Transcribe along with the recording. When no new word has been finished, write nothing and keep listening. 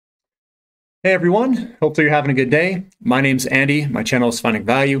Hey everyone, hopefully you're having a good day. My name's Andy. My channel is Finding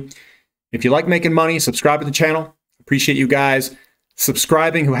Value. If you like making money, subscribe to the channel. Appreciate you guys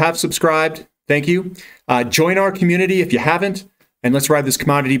subscribing who have subscribed. Thank you. Join our community if you haven't, and let's ride this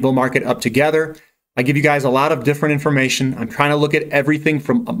commodity bull market up together. I give you guys a lot of different information. I'm trying to look at everything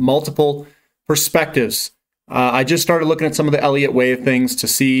from multiple perspectives. I just started looking at some of the Elliott wave things to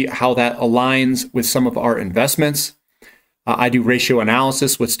see how that aligns with some of our investments. I do ratio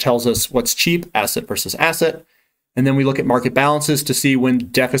analysis, which tells us what's cheap, asset versus asset. And then we look at market balances to see when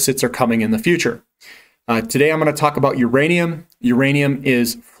deficits are coming in the future. Today, I'm going to talk about uranium. Uranium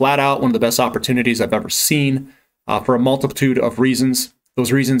is flat out one of the best opportunities I've ever seen for a multitude of reasons.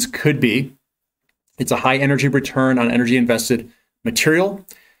 Those reasons could be it's a high energy return on energy invested material.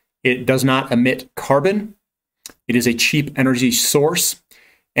 It does not emit carbon. It is a cheap energy source.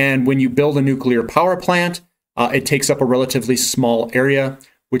 And when you build a nuclear power plant, it takes up a relatively small area,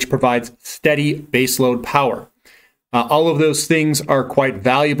 which provides steady baseload power. All of those things are quite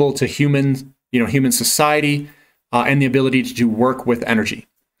valuable to human society and the ability to do work with energy.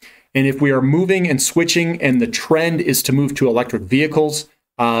 And if we are moving and switching, and the trend is to move to electric vehicles,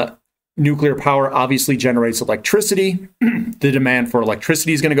 nuclear power obviously generates electricity. The demand for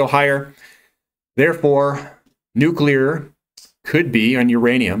electricity is going to go higher. Therefore, nuclear could be, and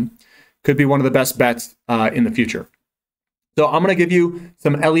uranium could be one of the best bets in the future. So I'm going to give you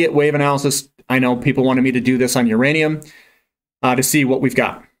some Elliott wave analysis. I know people wanted me to do this on uranium to see what we've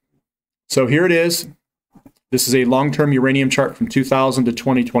got. So here it is. This is a long-term uranium chart from 2000 to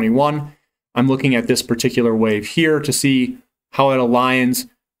 2021. I'm looking at this particular wave here to see how it aligns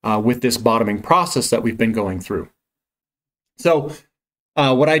with this bottoming process that we've been going through. So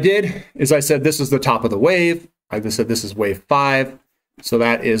what I did is I said this is the top of the wave. I just said this is wave 5. So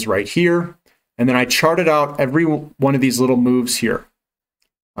that is right here. And then I charted out every one of these little moves here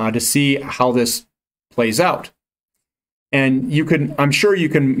to see how this plays out. And I'm sure you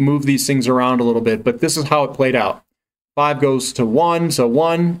can move these things around a little bit, but this is how it played out. 5 goes to 1. So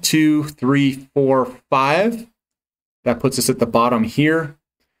 1, 2, 3, 4, 5. That puts us at the bottom here.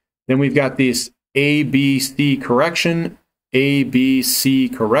 Then we've got this A, B, C correction, A, B, C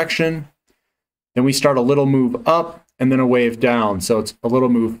correction. Then we start a little move up, and then a wave down. So it's a little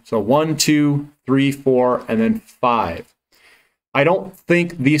move. So 1, 2, 3, 4, and then 5. I don't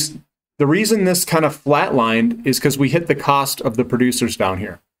think the reason this kind of flatlined is because we hit the cost of the producers down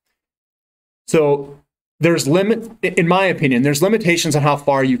here. So in my opinion, there's limitations on how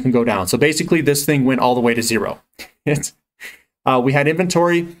far you can go down. So basically this thing went all the way to zero. We had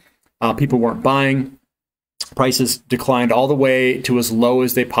inventory, people weren't buying, prices declined all the way to as low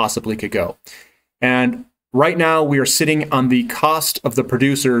as they possibly could go. And right now, we are sitting on the cost of the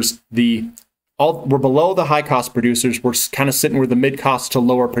producers. We're below the high-cost producers. We're kind of sitting where the mid-cost to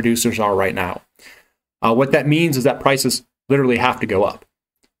lower producers are right now. What that means is that prices literally have to go up.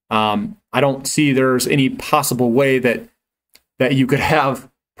 I don't see there's any possible way that you could have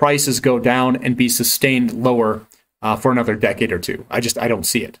prices go down and be sustained lower for another decade or two. I don't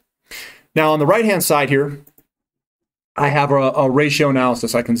see it. Now, on the right-hand side here, I have a ratio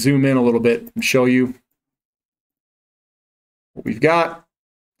analysis. I can zoom in a little bit and show you what we've got.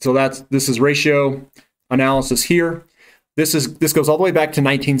 So this is ratio analysis here. This goes all the way back to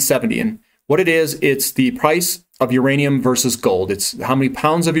 1970. And what it is, it's the price of uranium versus gold. It's how many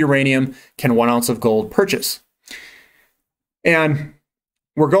pounds of uranium can 1 ounce of gold purchase. And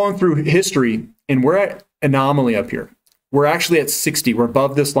we're going through history, and we're at anomaly up here. We're actually at 60. We're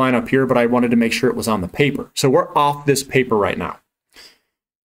above this line up here, but I wanted to make sure it was on the paper. So we're off this paper right now.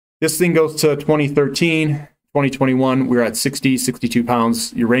 This thing goes to 2013, 2021. We're at 62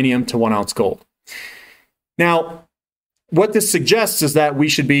 pounds uranium to 1 ounce gold. Now, what this suggests is that we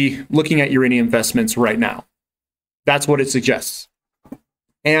should be looking at uranium investments right now. That's what it suggests.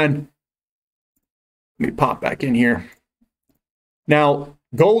 And let me pop back in here. Now,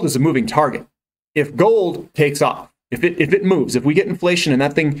 gold is a moving target. If gold takes off, if it moves, if we get inflation and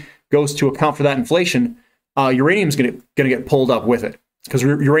that thing goes to account for that inflation, uranium is going to get pulled up with it, because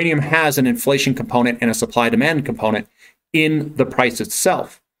uranium has an inflation component and a supply-demand component in the price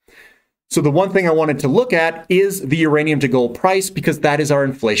itself. So the one thing I wanted to look at is the uranium to gold price, because that is our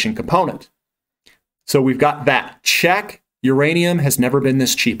inflation component. So we've got that. Check. Uranium has never been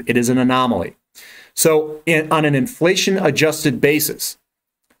this cheap. It is an anomaly. So on an inflation-adjusted basis,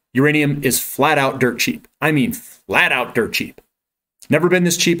 uranium is flat out dirt cheap. I mean, flat out dirt cheap. Never been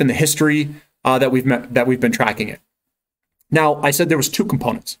this cheap in the history that we've been tracking it. Now, I said there was 2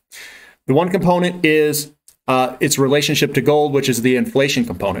 components. The one component is its relationship to gold, which is the inflation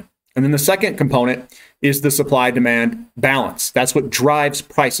component. And then the second component is the supply-demand balance. That's what drives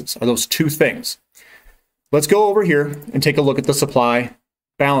prices, are those two things. Let's go over here and take a look at the supply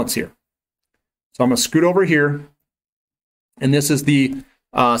balance here. So I'm going to scoot over here, and this is the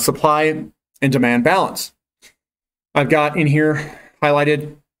supply and demand balance. I've got in here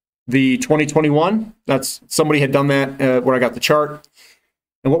highlighted the 2021. That's somebody had done that where I got the chart.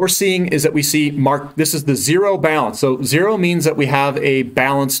 And what we're seeing is that we see this is the zero balance. So zero means that we have a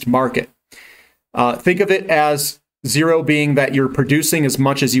balanced market. Think of it as zero being that you're producing as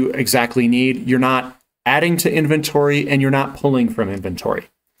much as you exactly need. You're not adding to inventory and you're not pulling from inventory.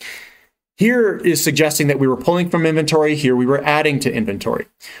 Here is suggesting that we were pulling from inventory. Here we were adding to inventory.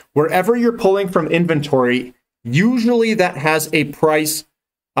 Wherever you're pulling from inventory, usually that has a price,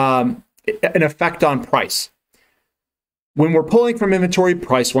 an effect on price. When we're pulling from inventory,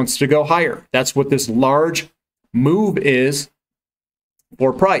 price wants to go higher. That's what this large move is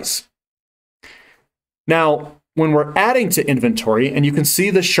for price. Now, when we're adding to inventory, and you can see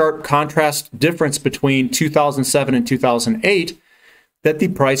the sharp contrast difference between 2007 and 2008, that the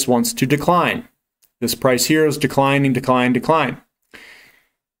price wants to decline. This price here is declining, decline, decline.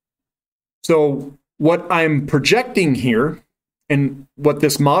 So what I'm projecting here, and what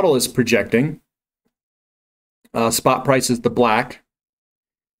this model is projecting, spot price is the black,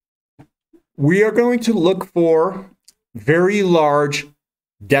 we are going to look for very large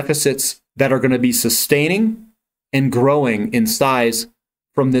deficits that are going to be sustaining and growing in size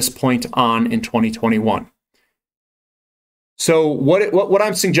from this point on in 2021. So what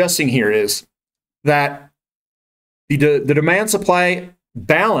I'm suggesting here is that the demand-supply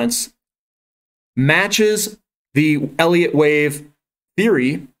balance matches the Elliott wave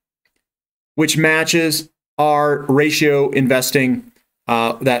theory, which matches our ratio investing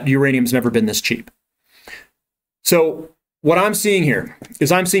that uranium's never been this cheap. So what I'm seeing here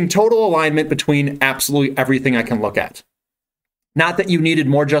is I'm seeing total alignment between absolutely everything I can look at. Not that you needed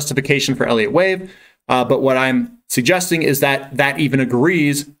more justification for Elliott wave, but what I'm suggesting is that that even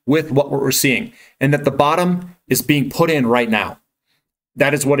agrees with what we're seeing, and that the bottom is being put in right now.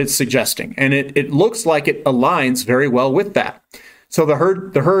 That is what it's suggesting, and it looks like it aligns very well with that. So the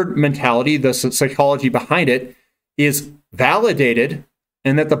herd mentality, the psychology behind it, is validated,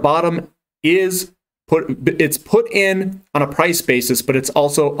 and that the bottom is put in on a price basis, but it's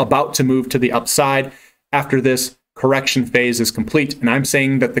also about to move to the upside after this correction phase is complete. And I'm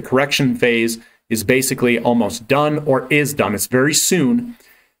saying that the correction phase is basically almost done, or is done. It's very soon,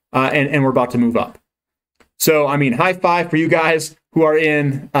 and we're about to move up. So, I mean, high five for you guys who are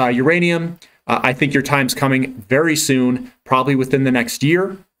in uranium. I think your time's coming very soon, probably within the next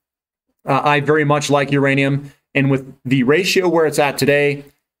year. I very much like uranium, and with the ratio where it's at today,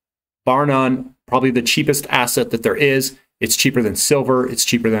 bar none, probably the cheapest asset that there is. It's cheaper than silver. It's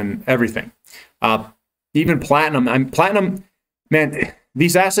cheaper than everything. Even platinum. Platinum, man,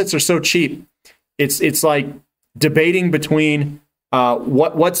 these assets are so cheap. It's like debating between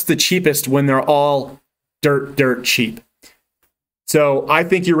what's the cheapest when they're all dirt cheap. So I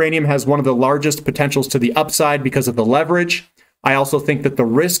think uranium has one of the largest potentials to the upside because of the leverage. I also think that the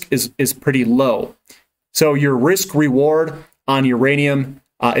risk is pretty low. So your risk reward on uranium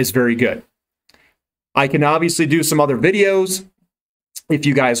is very good. I can obviously do some other videos if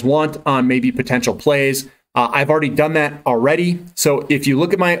you guys want on maybe potential plays. I've already done that already. So if you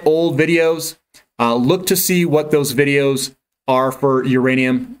look at my old videos, look to see what those videos are for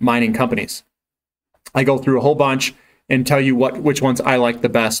uranium mining companies. I go through a whole bunch and tell you which ones I like the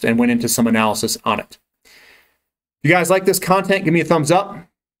best and went into some analysis on it. If you guys like this content, give me a thumbs up.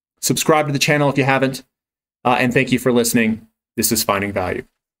 Subscribe to the channel if you haven't. And thank you for listening. This is Finding Value.